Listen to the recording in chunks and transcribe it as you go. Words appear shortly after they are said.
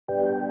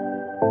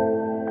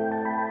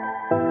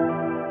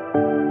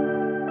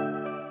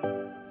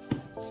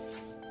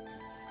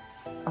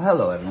Well,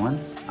 hello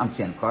everyone, I'm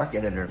Ken Clark,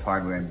 editor of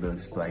Hardware and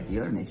Building Supply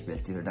Dealer and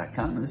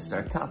HBSDealer.com, and this is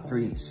our top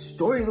 3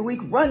 Story of the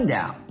Week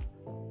rundown.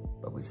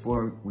 But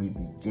before we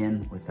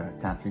begin with our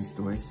top 3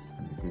 stories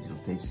from the digital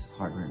pages of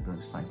Hardware and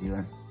Building Supply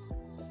Dealer,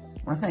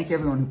 I want to thank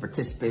everyone who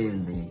participated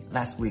in the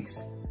last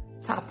week's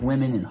Top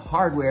Women in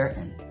Hardware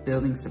and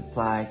Building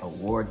Supply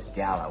Awards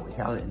Gala. We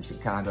held it in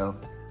Chicago.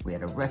 We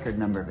had a record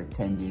number of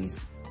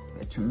attendees,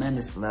 a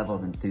tremendous level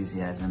of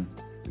enthusiasm.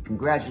 We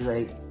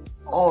congratulate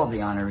all of the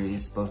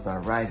honorees, both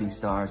our Rising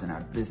Stars and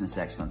our Business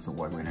Excellence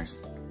Award winners.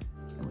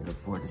 And we look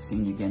forward to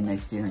seeing you again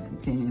next year and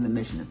continuing the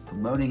mission of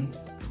promoting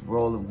the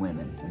role of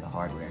women in the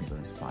hardware and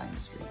building supply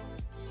industry.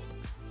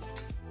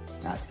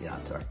 Now let's get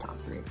on to our top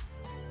 3.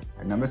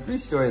 Our number 3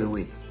 story of the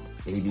week.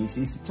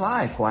 ABC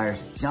Supply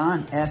acquires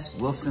John S.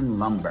 Wilson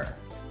Lumber.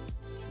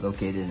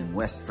 Located in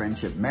West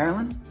Friendship,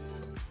 Maryland,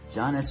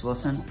 John S.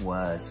 Wilson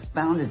was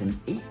founded in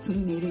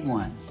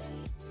 1881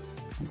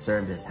 and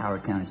served as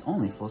Howard County's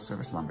only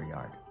full-service lumber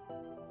yard.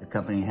 The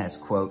company has,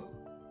 quote,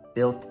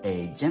 built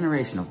a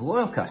generation of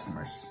loyal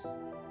customers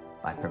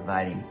by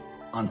providing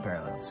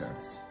unparalleled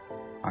service.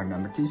 Our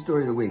number 2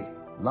 story of the week,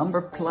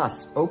 Lumber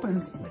Plus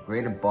opens in the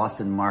greater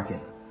Boston market.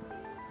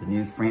 The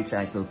new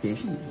franchise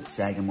location in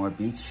Sagamore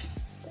Beach,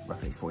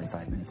 roughly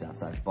 45 minutes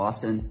outside of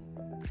Boston,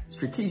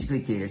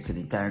 strategically caters to the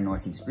entire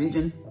Northeast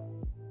region.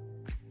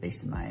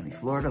 Based in Miami,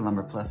 Florida,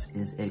 Lumber Plus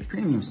is a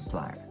premium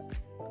supplier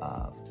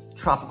of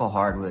tropical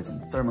hardwoods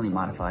and thermally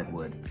modified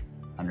wood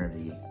under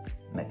the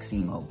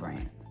Maximo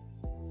brand.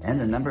 And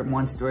the number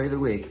 1 story of the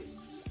week,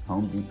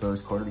 Home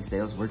Depot's quarterly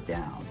sales were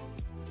down.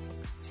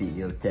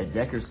 CEO Ted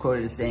Decker is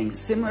quoted as saying,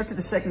 similar to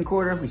the second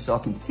quarter, we saw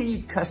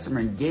continued customer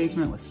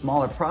engagement with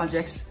smaller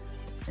projects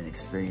and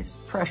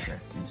experienced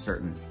pressure in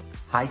certain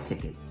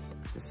high-ticket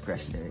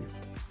discretionary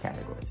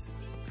categories.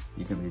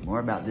 You can read more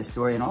about this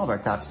story and all of our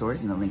top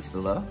stories in the links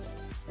below.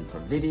 And for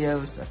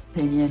videos,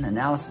 opinion,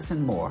 analysis,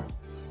 and more,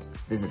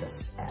 visit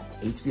us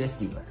at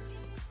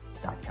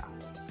hbsdealer.com.